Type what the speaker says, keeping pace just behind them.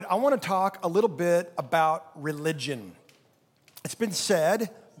I want to talk a little bit about religion. It's been said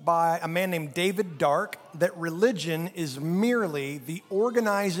by a man named David Dark that religion is merely the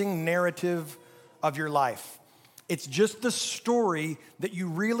organizing narrative of your life. It's just the story that you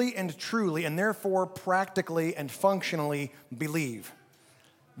really and truly, and therefore practically and functionally believe.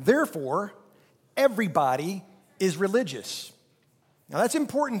 Therefore, everybody is religious. Now that's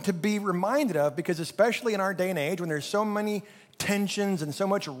important to be reminded of because especially in our day and age when there's so many tensions and so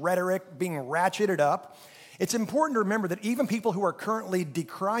much rhetoric being ratcheted up, it's important to remember that even people who are currently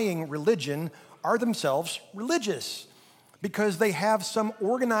decrying religion are themselves religious because they have some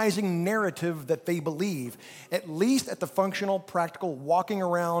organizing narrative that they believe, at least at the functional, practical, walking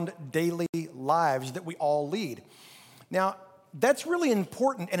around daily lives that we all lead. Now, that's really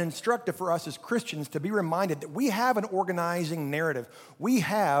important and instructive for us as Christians to be reminded that we have an organizing narrative. We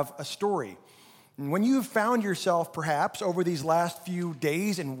have a story. And when you've found yourself perhaps over these last few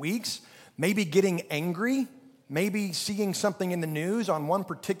days and weeks, maybe getting angry, maybe seeing something in the news on one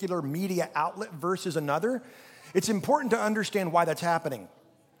particular media outlet versus another, it's important to understand why that's happening.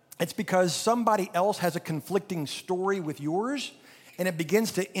 It's because somebody else has a conflicting story with yours, and it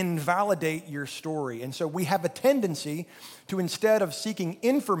begins to invalidate your story. And so we have a tendency to, instead of seeking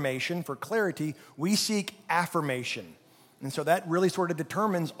information for clarity, we seek affirmation. And so that really sort of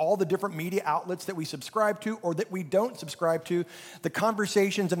determines all the different media outlets that we subscribe to or that we don't subscribe to, the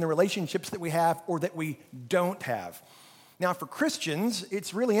conversations and the relationships that we have or that we don't have. Now, for Christians,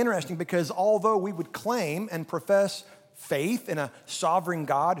 it's really interesting because although we would claim and profess faith in a sovereign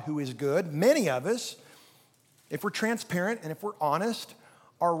God who is good, many of us, if we're transparent and if we're honest,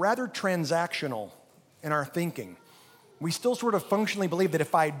 are rather transactional in our thinking. We still sort of functionally believe that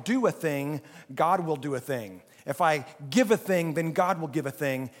if I do a thing, God will do a thing. If I give a thing, then God will give a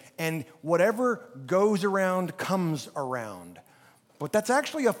thing. And whatever goes around comes around. But that's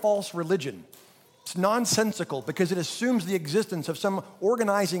actually a false religion. It's nonsensical because it assumes the existence of some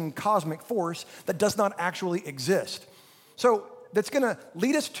organizing cosmic force that does not actually exist. So that's going to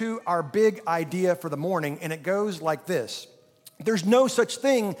lead us to our big idea for the morning, and it goes like this. There's no such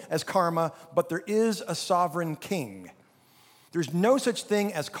thing as karma, but there is a sovereign king. There's no such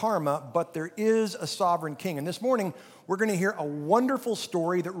thing as karma, but there is a sovereign king. And this morning, we're going to hear a wonderful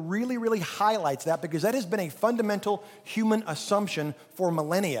story that really, really highlights that because that has been a fundamental human assumption for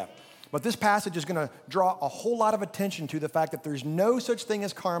millennia. But this passage is going to draw a whole lot of attention to the fact that there's no such thing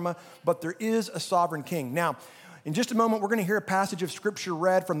as karma, but there is a sovereign king. Now, in just a moment, we're going to hear a passage of scripture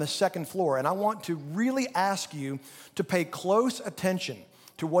read from the second floor, and I want to really ask you to pay close attention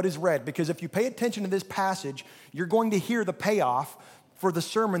to what is read, because if you pay attention to this passage, you're going to hear the payoff for the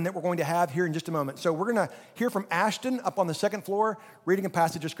sermon that we're going to have here in just a moment. So we're going to hear from Ashton up on the second floor, reading a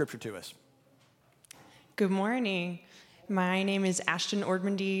passage of scripture to us. Good morning. My name is Ashton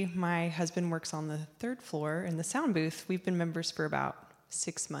Ordmandy. My husband works on the third floor in the sound booth. We've been members for about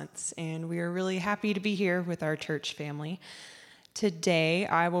 6 months, and we are really happy to be here with our church family. Today,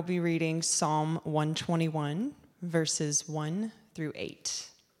 I will be reading Psalm 121, verses 1 through 8.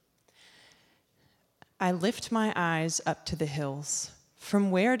 I lift my eyes up to the hills. From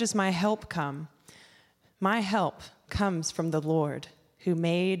where does my help come? My help comes from the Lord, who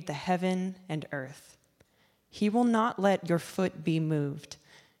made the heaven and earth. He will not let your foot be moved.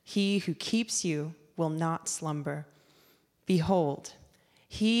 He who keeps you will not slumber. Behold,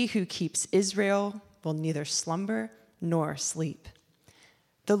 he who keeps Israel will neither slumber nor sleep.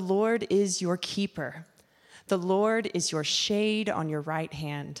 The Lord is your keeper. The Lord is your shade on your right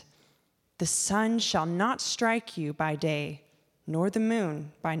hand. The sun shall not strike you by day, nor the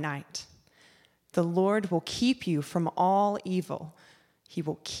moon by night. The Lord will keep you from all evil. He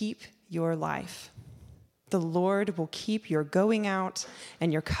will keep your life. The Lord will keep your going out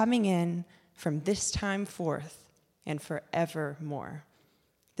and your coming in from this time forth and forevermore.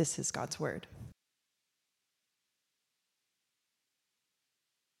 This is God's word.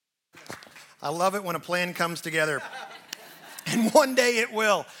 I love it when a plan comes together. And one day it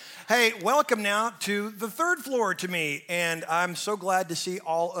will. Hey, welcome now to the third floor to me, and I'm so glad to see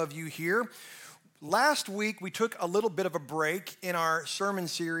all of you here. Last week, we took a little bit of a break in our sermon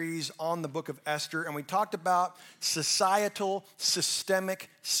series on the book of Esther, and we talked about societal, systemic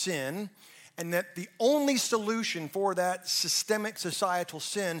sin, and that the only solution for that systemic, societal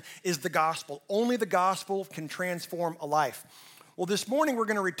sin is the gospel. Only the gospel can transform a life. Well, this morning we're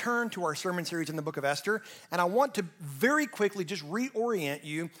going to return to our sermon series in the book of Esther, and I want to very quickly just reorient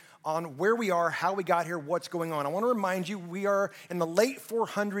you on where we are, how we got here, what's going on. I want to remind you we are in the late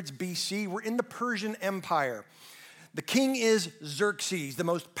 400s BC. We're in the Persian Empire. The king is Xerxes, the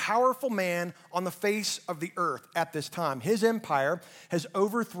most powerful man on the face of the earth at this time. His empire has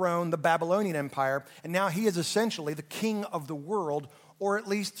overthrown the Babylonian Empire, and now he is essentially the king of the world, or at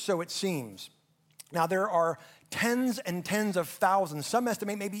least so it seems. Now, there are tens and tens of thousands, some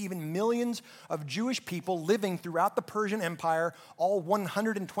estimate maybe even millions of Jewish people living throughout the Persian Empire, all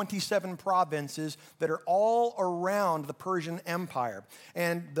 127 provinces that are all around the Persian Empire.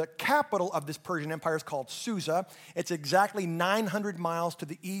 And the capital of this Persian Empire is called Susa. It's exactly 900 miles to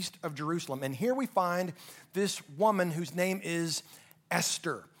the east of Jerusalem. And here we find this woman whose name is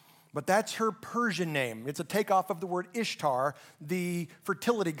Esther. But that's her Persian name. It's a takeoff of the word Ishtar, the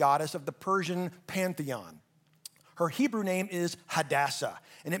fertility goddess of the Persian pantheon. Her Hebrew name is Hadassah,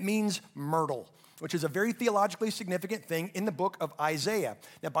 and it means myrtle, which is a very theologically significant thing in the book of Isaiah.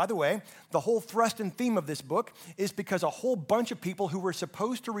 Now, by the way, the whole thrust and theme of this book is because a whole bunch of people who were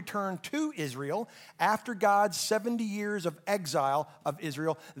supposed to return to Israel after God's 70 years of exile of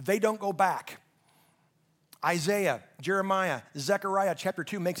Israel, they don't go back. Isaiah, Jeremiah, Zechariah chapter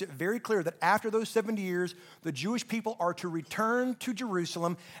 2 makes it very clear that after those 70 years, the Jewish people are to return to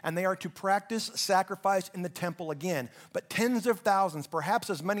Jerusalem and they are to practice sacrifice in the temple again. But tens of thousands, perhaps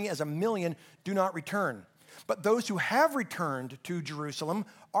as many as 1 million, do not return. But those who have returned to Jerusalem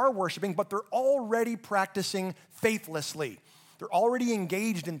are worshiping, but they're already practicing faithlessly. They're already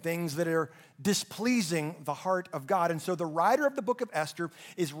engaged in things that are displeasing the heart of God. And so the writer of the book of Esther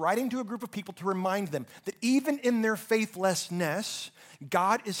is writing to a group of people to remind them that even in their faithlessness,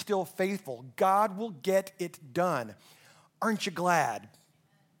 God is still faithful. God will get it done. Aren't you glad?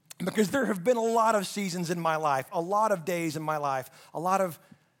 Because there have been a lot of seasons in my life, a lot of days in my life, a lot of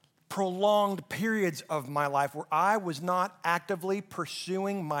prolonged periods of my life where I was not actively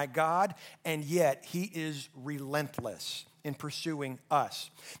pursuing my God, and yet he is relentless in pursuing us.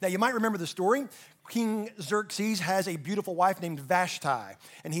 Now, you might remember the story. King Xerxes has a beautiful wife named Vashti,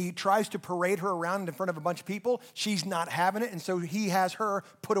 and he tries to parade her around in front of a bunch of people. She's not having it, and so he has her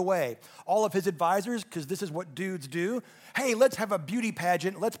put away. All of his advisors, because this is what dudes do, hey, let's have a beauty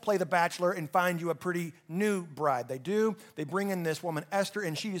pageant. Let's play the Bachelor and find you a pretty new bride. They do. They bring in this woman, Esther,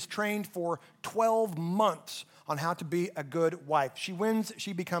 and she is trained for 12 months on how to be a good wife. She wins.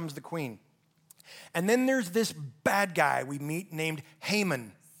 She becomes the queen. And then there's this bad guy we meet named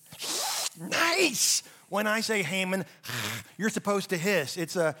Haman. Nice! When I say Haman, you're supposed to hiss.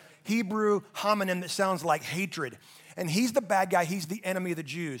 It's a Hebrew homonym that sounds like hatred. And he's the bad guy. He's the enemy of the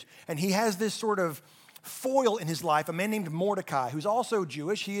Jews. And he has this sort of foil in his life, a man named Mordecai, who's also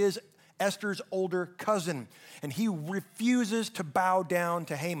Jewish. He is Esther's older cousin, and he refuses to bow down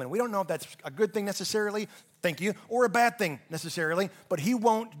to Haman. We don't know if that's a good thing necessarily, thank you, or a bad thing necessarily, but he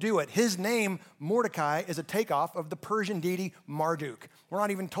won't do it. His name, Mordecai, is a takeoff of the Persian deity Marduk. We're not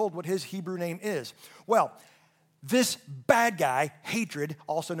even told what his Hebrew name is. Well, this bad guy, hatred,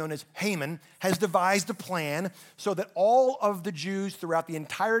 also known as Haman, has devised a plan so that all of the Jews throughout the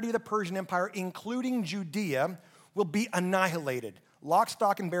entirety of the Persian Empire, including Judea, will be annihilated. Lock,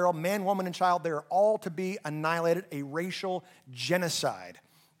 stock, and barrel, man, woman, and child, they are all to be annihilated, a racial genocide.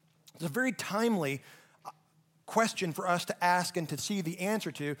 It's a very timely question for us to ask and to see the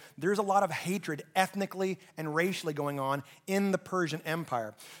answer to. There's a lot of hatred ethnically and racially going on in the Persian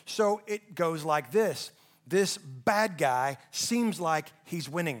Empire. So it goes like this. This bad guy seems like he's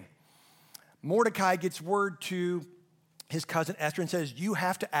winning. Mordecai gets word to his cousin Esther and says, you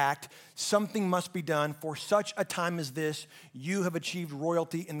have to act. Something must be done. For such a time as this, you have achieved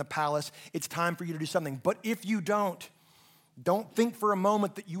royalty in the palace. It's time for you to do something. But if you don't think for a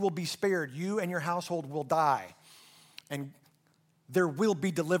moment that you will be spared. You and your household will die. And there will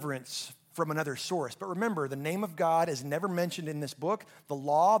be deliverance from another source. But remember, the name of God is never mentioned in this book. The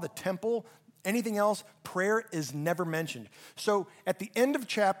law, the temple, anything else, prayer is never mentioned. So at the end of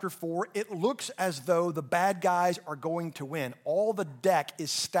chapter 4, it looks as though the bad guys are going to win. All the deck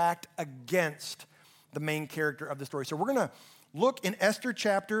is stacked against the main character of the story. So we're going to look in Esther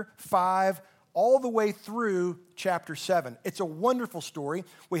chapter 5 all the way through chapter 7. It's a wonderful story.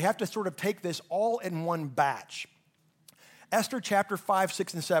 We have to sort of take this all in one batch. Esther chapter 5,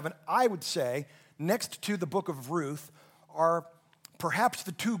 6, and 7, I would say, next to the book of Ruth, are perhaps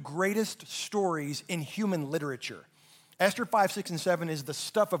the two greatest stories in human literature. Esther 5, 6, and 7 is the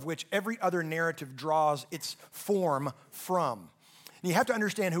stuff of which every other narrative draws its form from. And you have to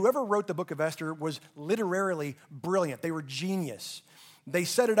understand, whoever wrote the book of Esther was literarily brilliant. They were genius. They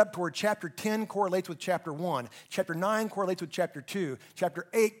set it up to where chapter 10 correlates with chapter 1, chapter 9 correlates with chapter 2, chapter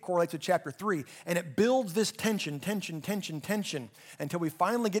 8 correlates with chapter 3, and it builds this tension until we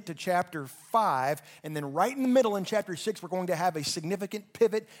finally get to chapter 5, and then right in the middle in chapter 6, we're going to have a significant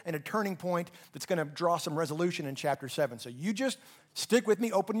pivot and a turning point that's going to draw some resolution in chapter 7. So you just stick with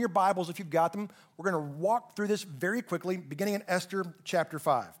me, open your Bibles if you've got them. We're going to walk through this very quickly, beginning in Esther chapter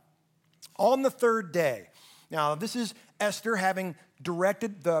 5. On the third day, now this is Esther having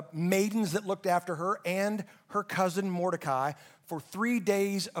directed the maidens that looked after her and her cousin Mordecai for 3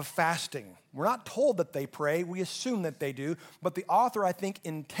 days of fasting. We're not told that they pray, we assume that they do, but the author, I think,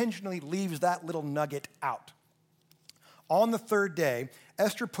 intentionally leaves that little nugget out. On the third day,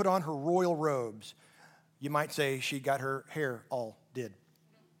 Esther put on her royal robes. You might say she got her hair all did.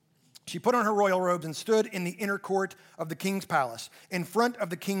 She put on her royal robes and stood in the inner court of the king's palace, in front of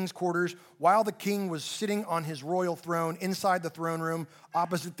the king's quarters, while the king was sitting on his royal throne inside the throne room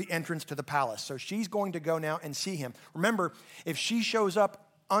opposite the entrance to the palace. So she's going to go now and see him. Remember, if she shows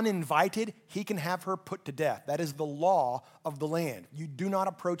up uninvited, he can have her put to death. That is the law of the land. You do not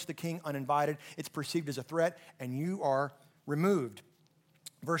approach the king uninvited. It's perceived as a threat, and you are removed.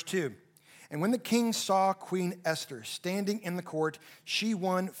 Verse 2. And when the king saw Queen Esther standing in the court, she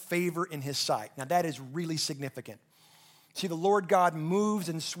won favor in his sight. Now that is really significant. See, the Lord God moves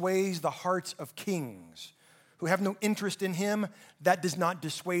and sways the hearts of kings who have no interest in him. That does not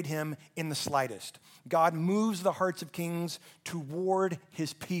dissuade him in the slightest. God moves the hearts of kings toward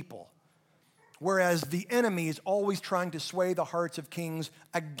his people, whereas the enemy is always trying to sway the hearts of kings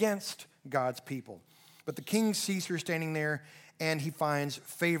against God's people. But the king sees her standing there, and he finds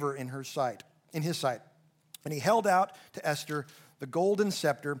favor in his sight. And he held out to Esther the golden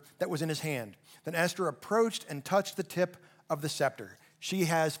scepter that was in his hand. Then Esther approached and touched the tip of the scepter. She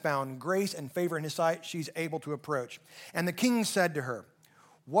has found grace and favor in his sight. She's able to approach. And the king said to her,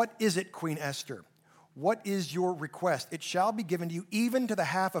 "What is it, Queen Esther? What is your request? It shall be given to you, even to the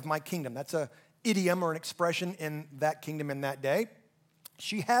half of my kingdom." That's an idiom or an expression in that kingdom in that day.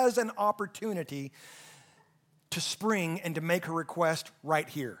 She has an opportunity to spring and to make her request right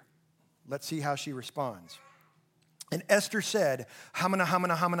here. Let's see how she responds. And Esther said, "Hamana,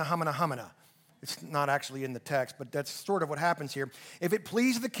 hamana, hamana, hamana, hamana." It's not actually in the text, but that's sort of what happens here. "If it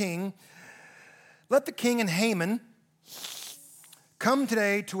please the king, let the king and Haman come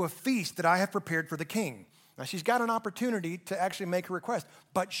today to a feast that I have prepared for the king." Now, she's got an opportunity to actually make a request,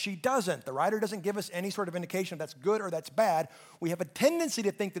 but she doesn't. The writer doesn't give us any sort of indication if that's good or that's bad. We have a tendency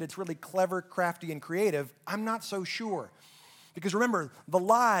to think that it's really clever, crafty, and creative. I'm not so sure. Because remember, the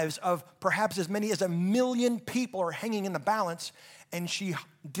lives of perhaps as many as 1 million people are hanging in the balance, and she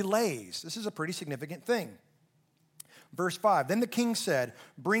delays. This is a pretty significant thing. Verse 5, "Then the king said,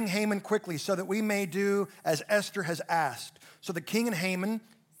 'Bring Haman quickly so that we may do as Esther has asked.' So the king and Haman,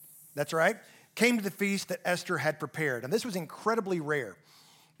 that's right, came to the feast that Esther had prepared." And this was incredibly rare.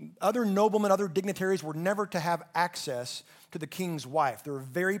 Other noblemen, other dignitaries were never to have access to the king's wife. They were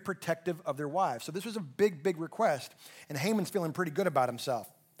very protective of their wives. So this was a big, big request. And Haman's feeling pretty good about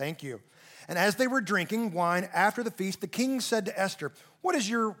himself. Thank you. "And as they were drinking wine after the feast, the king said to Esther, 'What is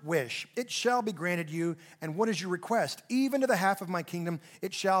your wish? It shall be granted you. And what is your request? Even to the half of my kingdom,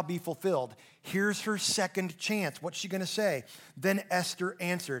 it shall be fulfilled.'" Here's her second chance. What's she going to say? Then Esther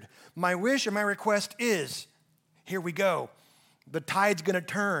answered, "My wish and my request is," here we go. The tide's going to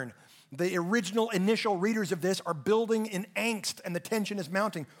turn. The original initial readers of this are building in angst, and the tension is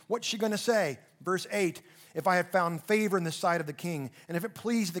mounting. What's she going to say? Verse 8, "If I have found favor in the sight of the king, and if it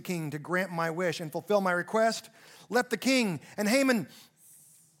please the king to grant my wish and fulfill my request, let the king and Haman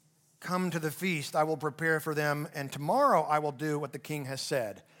come to the feast. I will prepare for them, and tomorrow I will do what the king has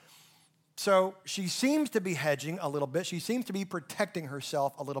said." So she seems to be hedging a little bit. She seems to be protecting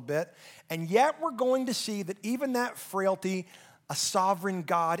herself a little bit. And yet we're going to see that even that frailty, a sovereign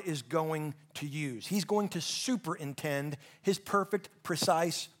God is going to use. He's going to superintend his perfect,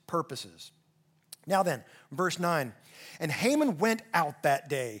 precise purposes. Now then, verse 9, "And Haman went out that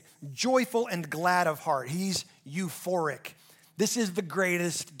day, joyful and glad of heart." He's euphoric. This is the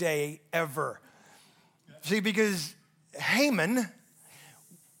greatest day ever. See, because Haman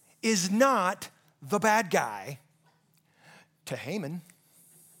is not the bad guy to Haman.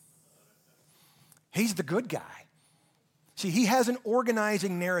 He's the good guy. See, he has an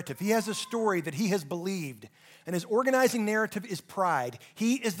organizing narrative. He has a story that he has believed. And his organizing narrative is pride.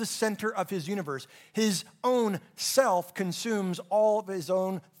 He is the center of his universe. His own self consumes all of his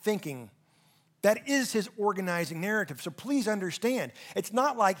own thinking. That is his organizing narrative. So please understand, it's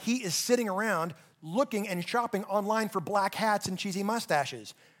not like he is sitting around looking and shopping online for black hats and cheesy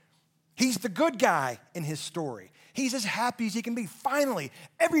mustaches. He's the good guy in his story. He's as happy as he can be. Finally,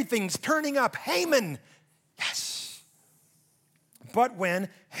 everything's turning up. Haman, yes. But when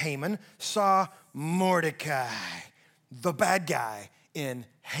Haman saw Mordecai, the bad guy in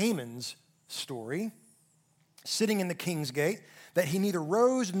Haman's story, sitting in the king's gate, that he neither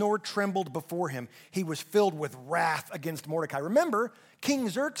rose nor trembled before him. He was filled with wrath against Mordecai. Remember, King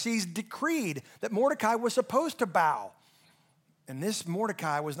Xerxes decreed that Mordecai was supposed to bow. And this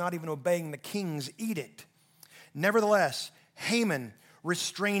Mordecai was not even obeying the king's edict. Nevertheless, Haman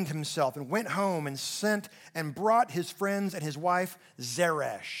restrained himself and went home and sent and brought his friends and his wife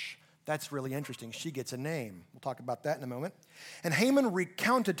Zeresh. That's really interesting. She gets a name. We'll talk about that in a moment. And Haman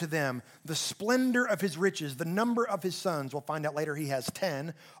recounted to them the splendor of his riches, the number of his sons. We'll find out later he has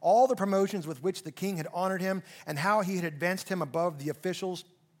 10. All the promotions with which the king had honored him and how he had advanced him above the officials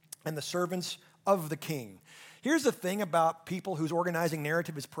and the servants of the king. Here's the thing about people whose organizing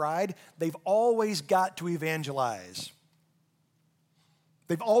narrative is pride. They've always got to evangelize.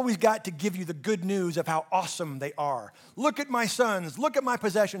 They've always got to give you the good news of how awesome they are. Look at my sons. Look at my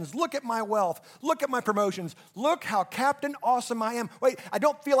possessions. Look at my wealth. Look at my promotions. Look how Captain Awesome I am. Wait, I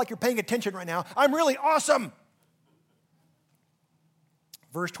don't feel like you're paying attention right now. I'm really awesome.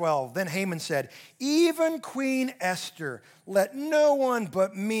 Verse 12, then Haman said, even Queen Esther, let no one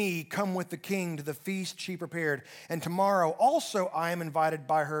but me come with the king to the feast she prepared. And tomorrow also I am invited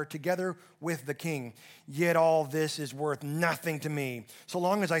by her together with the king. Yet all this is worth nothing to me, so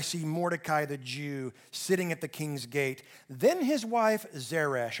long as I see Mordecai the Jew sitting at the king's gate. Then his wife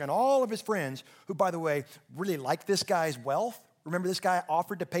Zeresh and all of his friends, who, by the way, really like this guy's wealth. Remember, this guy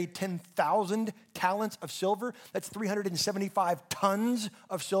offered to pay 10,000 talents of silver. That's 375 tons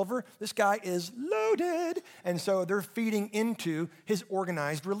of silver. This guy is loaded. And so they're feeding into his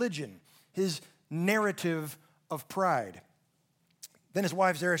organized religion, his narrative of pride. Then his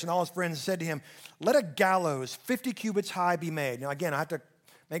wife Zeresh and all his friends said to him, let a gallows 50 cubits high be made. Now, again, I have to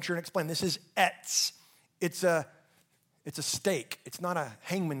make sure and explain. This is etz. It's a stake. It's not a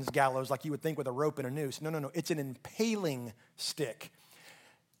hangman's gallows like you would think with a rope and a noose. No. It's an impaling stick.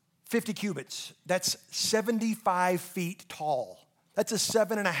 50 cubits. That's 75 feet tall. That's a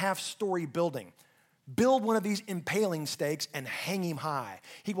 7.5-story building. Build one of these impaling stakes and hang him high.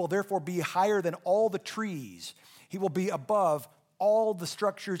 He will therefore be higher than all the trees. He will be above all the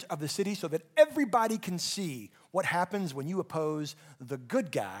structures of the city so that everybody can see what happens when you oppose the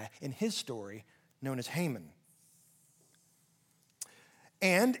good guy in his story known as Haman.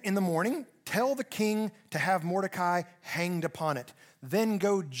 And in the morning, tell the king to have Mordecai hanged upon it. Then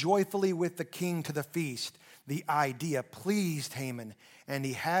go joyfully with the king to the feast. The idea pleased Haman, and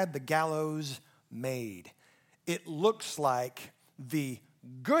he had the gallows made. It looks like the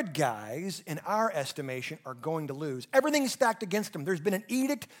good guys, in our estimation, are going to lose. Everything's stacked against them. There's been an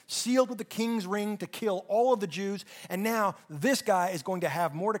edict sealed with the king's ring to kill all of the Jews, and now this guy is going to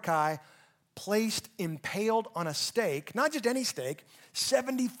have Mordecai placed, impaled on a stake, not just any stake,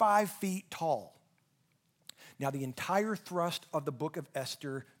 75 feet tall. Now, the entire thrust of the book of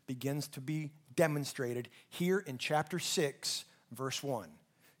Esther begins to be demonstrated here in chapter 6, verse 1.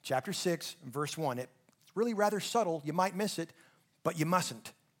 Chapter 6, verse 1. It's really rather subtle. You might miss it, but you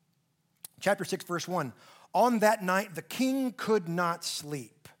mustn't. Chapter 6, verse 1. On that night, the king could not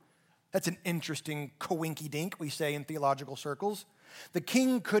sleep. That's an interesting coinky-dink, we say in theological circles. The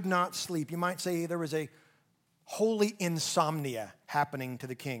king could not sleep. You might say there was a holy insomnia happening to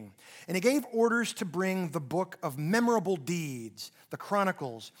the king. And he gave orders to bring the book of memorable deeds, the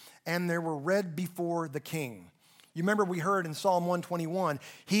Chronicles, and they were read before the king. You remember we heard in Psalm 121,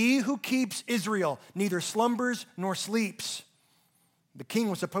 he who keeps Israel neither slumbers nor sleeps. The king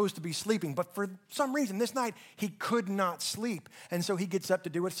was supposed to be sleeping, but for some reason this night he could not sleep. And so he gets up to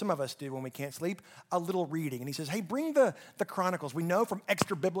do what some of us do when we can't sleep, a little reading. And he says, hey, bring the Chronicles. We know from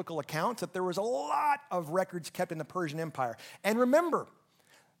extra biblical accounts that there was a lot of records kept in the Persian Empire. And remember,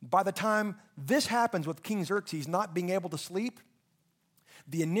 by the time this happens with King Xerxes not being able to sleep,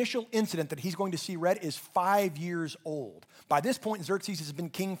 the initial incident that he's going to see read is 5 years old. By this point, Xerxes has been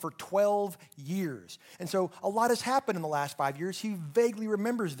king for 12 years. And so a lot has happened in the last 5 years. He vaguely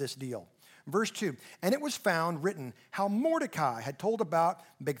remembers this deal. Verse 2, and it was found written how Mordecai had told about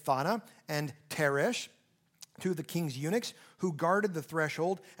Bigthana and Teresh, two of the king's eunuchs, who guarded the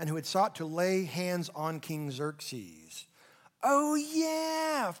threshold and who had sought to lay hands on King Xerxes. Oh,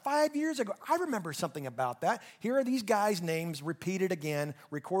 yeah, 5 years ago. I remember something about that. Here are these guys' names repeated again,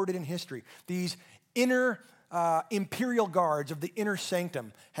 recorded in history. These inner imperial guards of the inner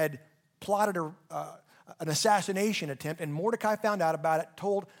sanctum had plotted an assassination attempt, and Mordecai found out about it,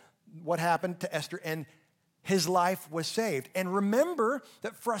 told what happened to Esther, and his life was saved. And remember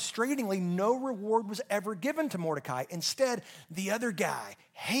that frustratingly, no reward was ever given to Mordecai. Instead, the other guy,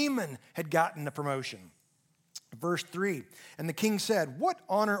 Haman, had gotten the promotion. Verse 3, and the king said, what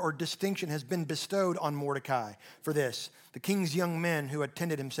honor or distinction has been bestowed on Mordecai for this? The king's young men who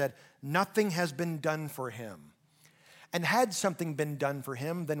attended him said, nothing has been done for him. And had something been done for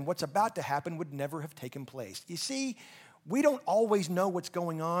him, then what's about to happen would never have taken place. You see, we don't always know what's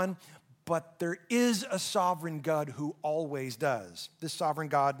going on, but there is a sovereign God who always does. This sovereign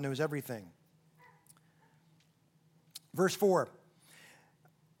God knows everything. Verse 4,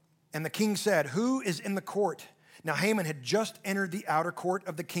 and the king said, who is in the court? Now Haman had just entered the outer court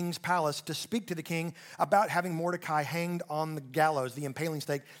of the king's palace to speak to the king about having Mordecai hanged on the gallows, the impaling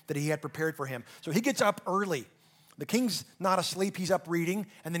stake that he had prepared for him. So he gets up early. The king's not asleep, he's up reading,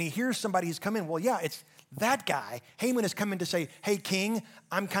 and then he hears somebody who's come in. Well, yeah, it's that guy. Haman has come in to say, hey, king,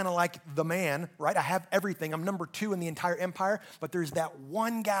 I'm kind of like the man, right? I have everything. I'm number 2 in the entire empire, but there's that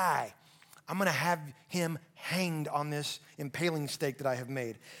one guy. I'm going to have him hanged on this impaling stake that I have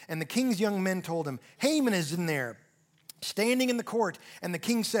made. And the king's young men told him, Haman is in there, standing in the court. And the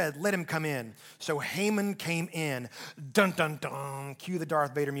king said, let him come in. So Haman came in. Dun, dun, dun. Cue the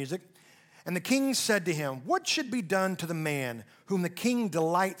Darth Vader music. And the king said to him, what should be done to the man whom the king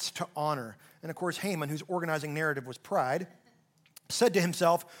delights to honor? And of course, Haman, whose organizing narrative was pride, said to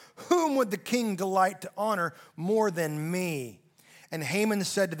himself, whom would the king delight to honor more than me? And Haman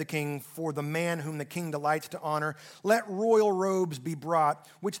said to the king, for the man whom the king delights to honor, let royal robes be brought,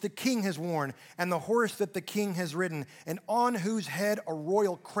 which the king has worn, and the horse that the king has ridden, and on whose head a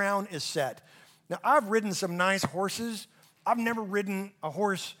royal crown is set. Now, I've ridden some nice horses. I've never ridden a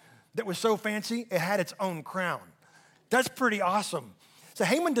horse that was so fancy, it had its own crown. That's pretty awesome. So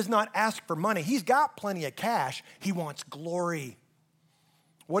Haman does not ask for money. He's got plenty of cash. He wants glory.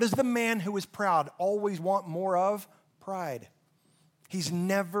 What does the man who is proud always want more of? Pride. He's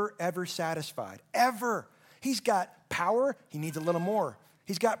never, ever satisfied, ever. He's got power, he needs a little more.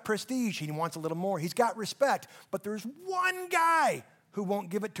 He's got prestige, he wants a little more. He's got respect, but there's one guy who won't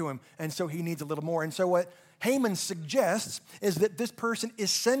give it to him, and so he needs a little more. And so what Haman suggests is that this person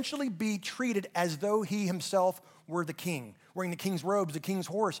essentially be treated as though he himself were the king, wearing the king's robes, the king's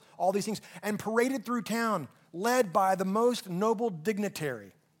horse, all these things, and paraded through town, led by the most noble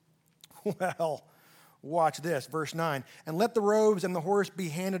dignitary. Well, watch this, verse 9. And let the robes and the horse be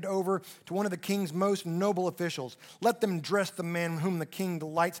handed over to one of the king's most noble officials. Let them dress the man whom the king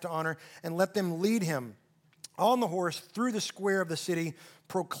delights to honor, and let them lead him on the horse through the square of the city,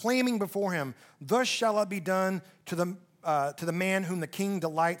 proclaiming before him, thus shall it be done to the man whom the king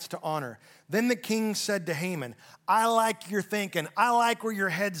delights to honor. Then the king said to Haman, I like your thinking. I like where your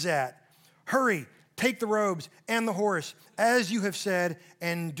head's at. Hurry, take the robes and the horse, as you have said,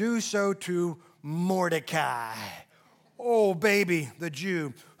 and do so to Mordecai. Oh, baby, the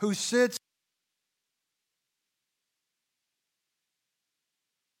Jew, who sits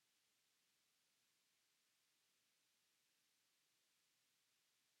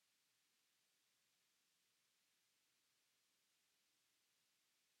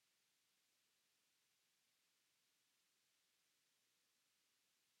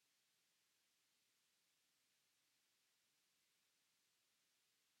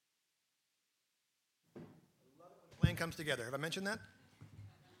plan comes together. Have I mentioned that?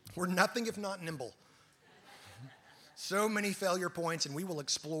 We're nothing if not nimble. So many failure points, and we will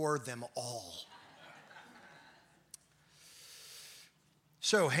explore them all.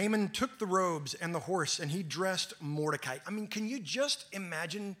 So Haman took the robes and the horse, and he dressed Mordecai. I mean, can you just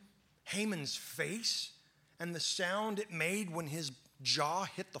imagine Haman's face and the sound it made when his jaw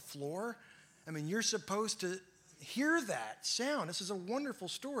hit the floor? I mean, you're supposed to hear that sound. This is a wonderful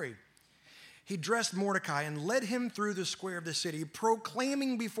story. He dressed Mordecai and led him through the square of the city,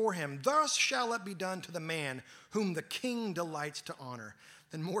 proclaiming before him, thus shall it be done to the man whom the king delights to honor.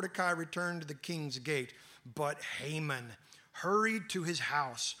 Then Mordecai returned to the king's gate, but Haman hurried to his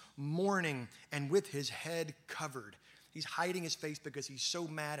house, mourning and with his head covered. He's hiding his face because he's so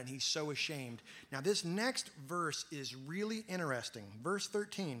mad and he's so ashamed. Now, this next verse is really interesting. Verse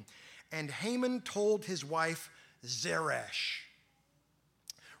 13, and Haman told his wife Zeresh.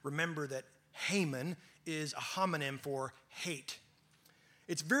 Remember that Haman is a homonym for hate.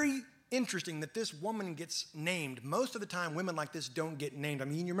 It's very interesting that this woman gets named. Most of the time, women like this don't get named. I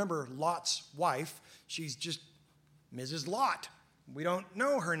mean, you remember Lot's wife. She's just Mrs. Lot. We don't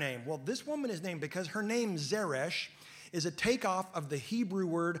know her name. Well, this woman is named because her name, Zeresh, is a takeoff of the Hebrew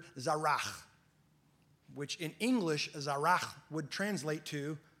word zarach, which in English, zarach would translate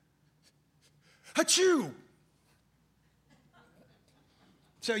to achoo.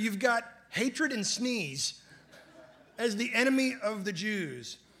 So you've got hatred and sneeze as the enemy of the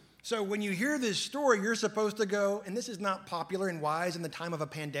Jews. So when you hear this story, you're supposed to go, and this is not popular and wise in the time of a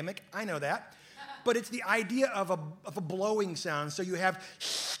pandemic, I know that, but it's the idea of a blowing sound. So you have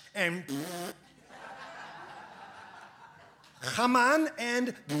and Haman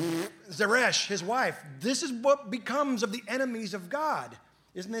and Zeresh, his wife. This is what becomes of the enemies of God.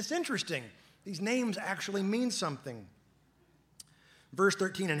 Isn't this interesting? These names actually mean something. Verse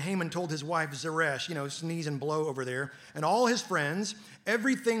 13, and Haman told his wife Zeresh, sneeze and blow over there, and all his friends,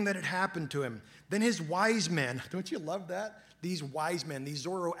 everything that had happened to him. Then his wise men, don't you love that? These wise men, these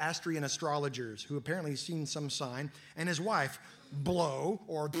Zoroastrian astrologers who apparently seen some sign, and his wife, blow,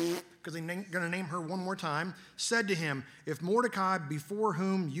 or because they're going to name her one more time, said to him, if Mordecai, before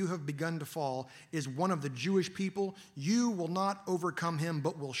whom you have begun to fall, is one of the Jewish people, you will not overcome him,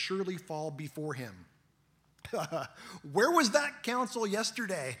 but will surely fall before him. Where was that counsel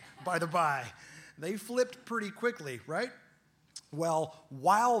yesterday, by the by? They flipped pretty quickly, right? Well,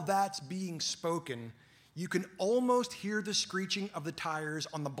 while that's being spoken, you can almost hear the screeching of the tires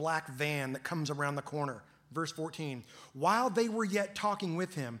on the black van that comes around the corner. Verse 14, while they were yet talking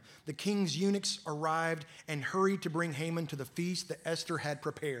with him, the king's eunuchs arrived and hurried to bring Haman to the feast that Esther had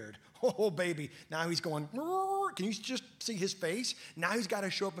prepared. Oh, baby, now he's going, can you just see his face? Now he's got to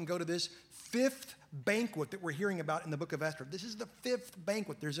show up and go to this fifth banquet that we're hearing about in the book of Esther. This is the fifth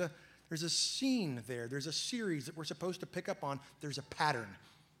banquet. There's a scene there. There's a series that we're supposed to pick up on. There's a pattern,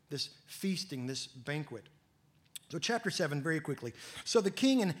 this feasting, this banquet. So chapter 7, very quickly. So the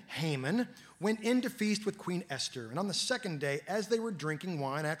king and Haman went in to feast with Queen Esther. And on the second day, as they were drinking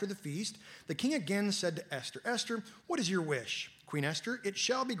wine after the feast, the king again said to Esther, Esther, what is your wish? Queen Esther, it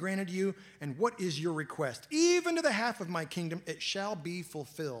shall be granted you. And what is your request? Even to the half of my kingdom, it shall be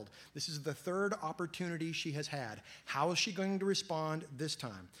fulfilled. This is the third opportunity she has had. How is she going to respond this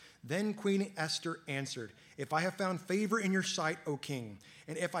time? Then Queen Esther answered, if I have found favor in your sight, O king,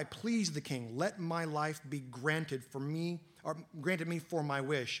 and if I please the king, let my life be granted me for my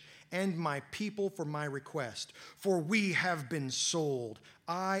wish, and my people for my request. For we have been sold,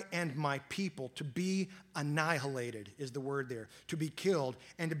 I and my people, to be annihilated, is the word there, to be killed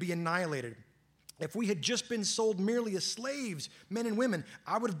and to be annihilated. If we had just been sold merely as slaves, men and women,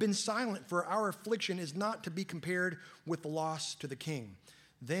 I would have been silent, for our affliction is not to be compared with the loss to the king.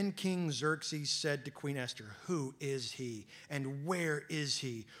 Then King Xerxes said to Queen Esther, who is he and where is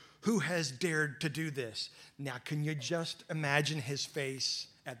he? Who has dared to do this? Now, can you just imagine his face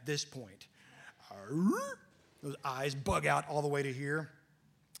at this point? Those eyes bug out all the way to here.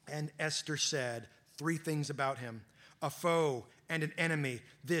 And Esther said 3 things about him: a foe and an enemy,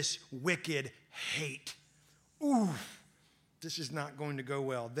 this wicked hate. Ooh, this is not going to go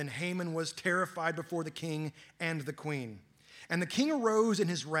well. Then Haman was terrified before the king and the queen. And the king arose in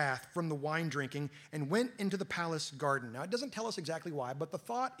his wrath from the wine drinking and went into the palace garden. Now, it doesn't tell us exactly why, but the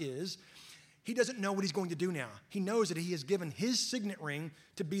thought is he doesn't know what he's going to do now. He knows that he has given his signet ring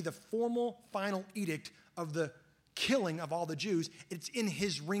to be the formal final edict of the killing of all the Jews. It's in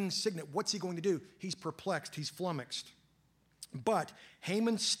his ring signet. What's he going to do? He's perplexed. He's flummoxed. But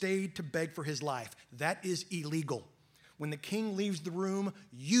Haman stayed to beg for his life. That is illegal. When the king leaves the room,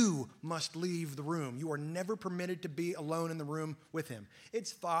 you must leave the room. You are never permitted to be alone in the room with him.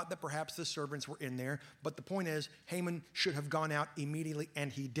 It's thought that perhaps the servants were in there, but the point is, Haman should have gone out immediately,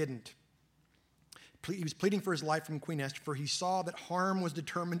 and he didn't. He was pleading for his life from Queen Esther, for he saw that harm was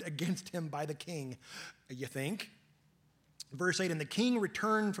determined against him by the king. You think? Verse 8, and the king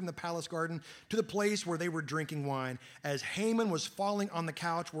returned from the palace garden to the place where they were drinking wine, as Haman was falling on the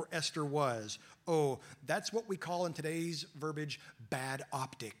couch where Esther was. Oh, that's what we call in today's verbiage bad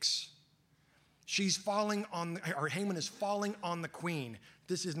optics. Haman is falling on the queen.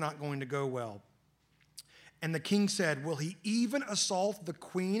 This is not going to go well. And the king said, will he even assault the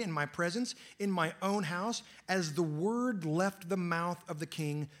queen in my presence, in my own house? As the word left the mouth of the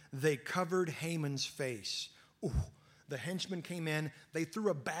king, they covered Haman's face. Ooh. The henchmen came in, they threw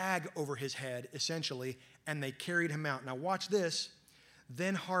a bag over his head, essentially, and they carried him out. Now watch this.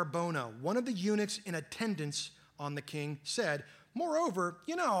 Then Harbona, one of the eunuchs in attendance on the king, said, moreover,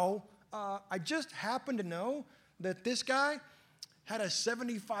 I just happened to know that this guy had a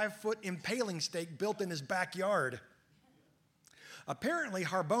 75-foot impaling stake built in his backyard. Apparently,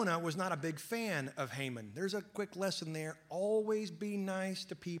 Harbona was not a big fan of Haman. There's a quick lesson there. Always be nice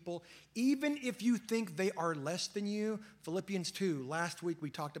to people, even if you think they are less than you. Philippians 2, last week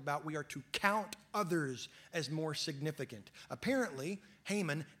we talked about we are to count others as more significant. Apparently,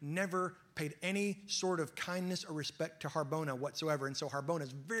 Haman never paid any sort of kindness or respect to Harbona whatsoever. And so Harbona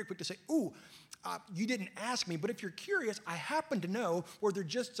is very quick to say, you didn't ask me, but if you're curious, I happen to know where there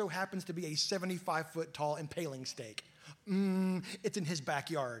just so happens to be a 75-foot tall impaling stake. It's in his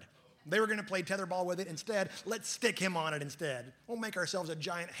backyard. They were going to play tetherball with it. Instead, let's stick him on it instead. We'll make ourselves a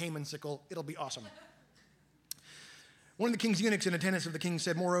giant Haman sickle. It'll be awesome. One of the king's eunuchs in attendance of the king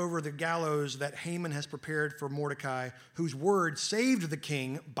said, moreover, the gallows that Haman has prepared for Mordecai, whose word saved the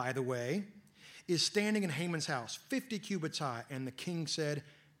king, by the way, is standing in Haman's house, 50 cubits high. And the king said,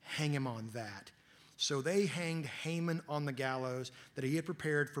 hang him on that. So they hanged Haman on the gallows that he had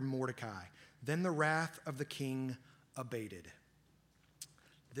prepared for Mordecai. Then the wrath of the king abated.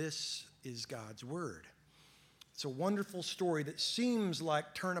 This is God's word. It's a wonderful story that seems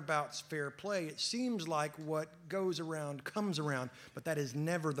like turnabout's fair play. It seems like what goes around comes around, but that is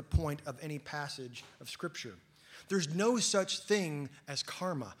never the point of any passage of Scripture. There's no such thing as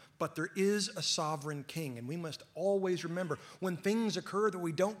karma, but there is a sovereign king, and we must always remember when things occur that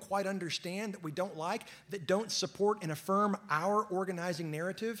we don't quite understand, that we don't like, that don't support and affirm our organizing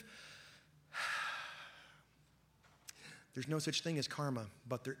narrative, there's no such thing as karma,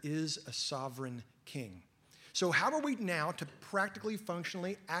 but there is a sovereign king. So how are we now to practically,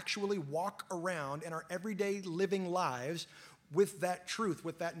 functionally, actually walk around in our everyday living lives with that truth,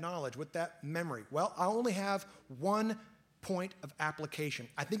 with that knowledge, with that memory? Well, I only have one point of application.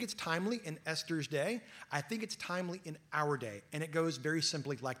 I think it's timely in Esther's day. I think it's timely in our day. And it goes very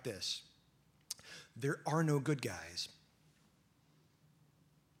simply like this. There are no good guys.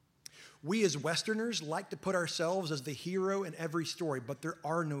 We as Westerners like to put ourselves as the hero in every story, but there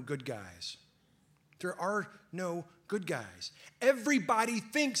are no good guys. There are no good guys. Everybody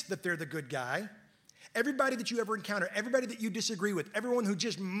thinks that they're the good guy. Everybody that you ever encounter, everybody that you disagree with, everyone who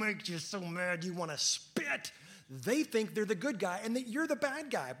just makes you so mad you want to spit, they think they're the good guy and that you're the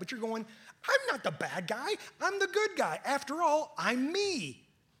bad guy. But you're going, I'm not the bad guy. I'm the good guy. After all, I'm me.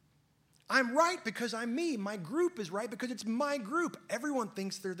 I'm right because I'm me. My group is right because it's my group. Everyone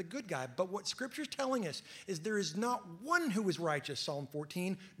thinks they're the good guy. But what Scripture's telling us is there is not one who is righteous, Psalm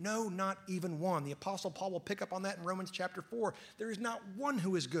 14. No, not even one. The Apostle Paul will pick up on that in Romans chapter 4. There is not one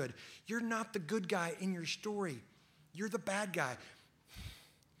who is good. You're not the good guy in your story. You're the bad guy.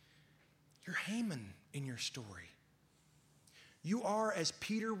 You're Haman in your story. You are, as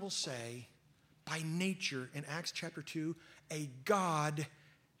Peter will say, by nature in Acts chapter 2, a God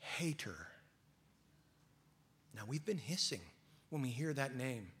hater. Now, we've been hissing when we hear that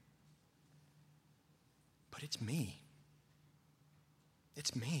name, but it's me.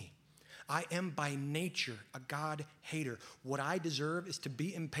 It's me. I am by nature a God hater. What I deserve is to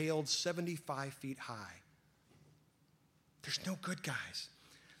be impaled 75 feet high. There's no good guys.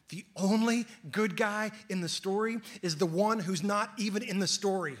 The only good guy in the story is the one who's not even in the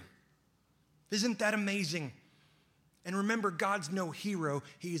story. Isn't that amazing? And remember, God's no hero.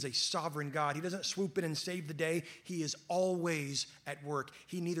 He is a sovereign God. He doesn't swoop in and save the day. He is always at work.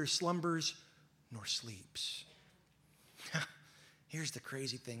 He neither slumbers nor sleeps. Here's the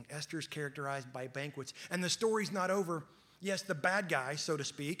crazy thing. Esther's characterized by banquets, and the story's not over. Yes, the bad guy, so to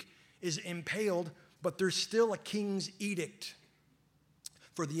speak, is impaled, but there's still a king's edict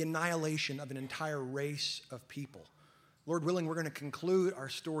for the annihilation of an entire race of people. Lord willing, we're going to conclude our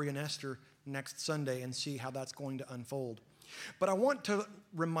story in Esther next Sunday and see how that's going to unfold. But I want to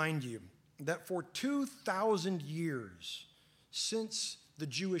remind you that for 2,000 years, since the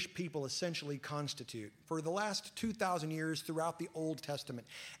Jewish people essentially constitute, for the last 2,000 years throughout the Old Testament,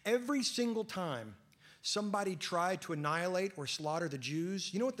 every single time somebody tried to annihilate or slaughter the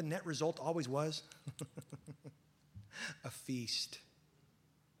Jews, you know what the net result always was? A feast.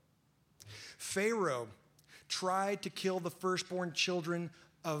 Pharaoh tried to kill the firstborn children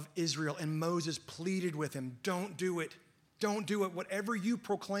of Israel, and Moses pleaded with him, don't do it. Don't do it. Whatever you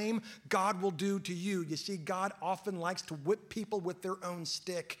proclaim, God will do to you. You see, God often likes to whip people with their own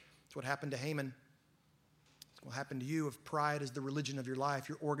stick. That's what happened to Haman. It's what happened to you if pride is the religion of your life,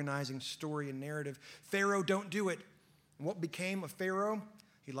 your organizing story and narrative. Pharaoh, don't do it. And what became of Pharaoh?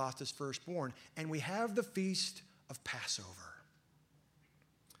 He lost his firstborn. And we have the feast of Passover.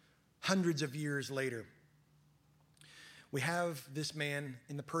 Hundreds of years later, we have this man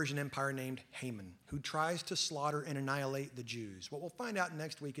in the Persian Empire named Haman who tries to slaughter and annihilate the Jews. What we'll find out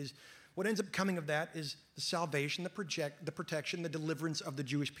next week is what ends up coming of that is the salvation, the protection, the deliverance of the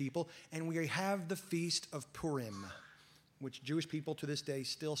Jewish people. And we have the Feast of Purim, which Jewish people to this day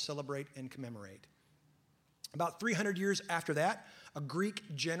still celebrate and commemorate. About 300 years after that, a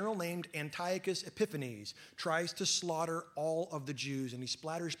Greek general named Antiochus Epiphanes tries to slaughter all of the Jews, and he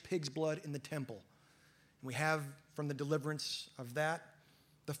splatters pig's blood in the temple. And we have, from the deliverance of that,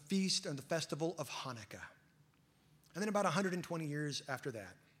 the feast and the festival of Hanukkah. And then about 120 years after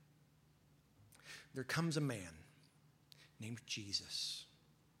that, there comes a man named Jesus,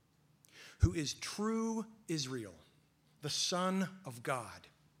 who is true Israel. the Son of God,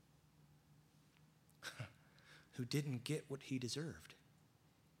 who didn't get what he deserved.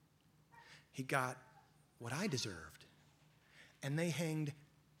 He got what I deserved. And they hanged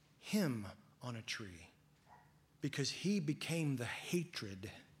him on a tree because he became the hatred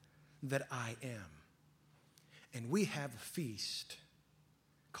that I am. And we have a feast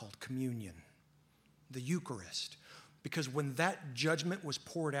called communion, the Eucharist. Because when that judgment was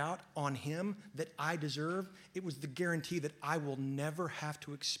poured out on him that I deserve, it was the guarantee that I will never have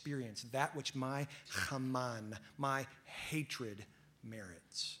to experience that which my Haman, my hatred,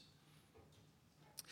 merits.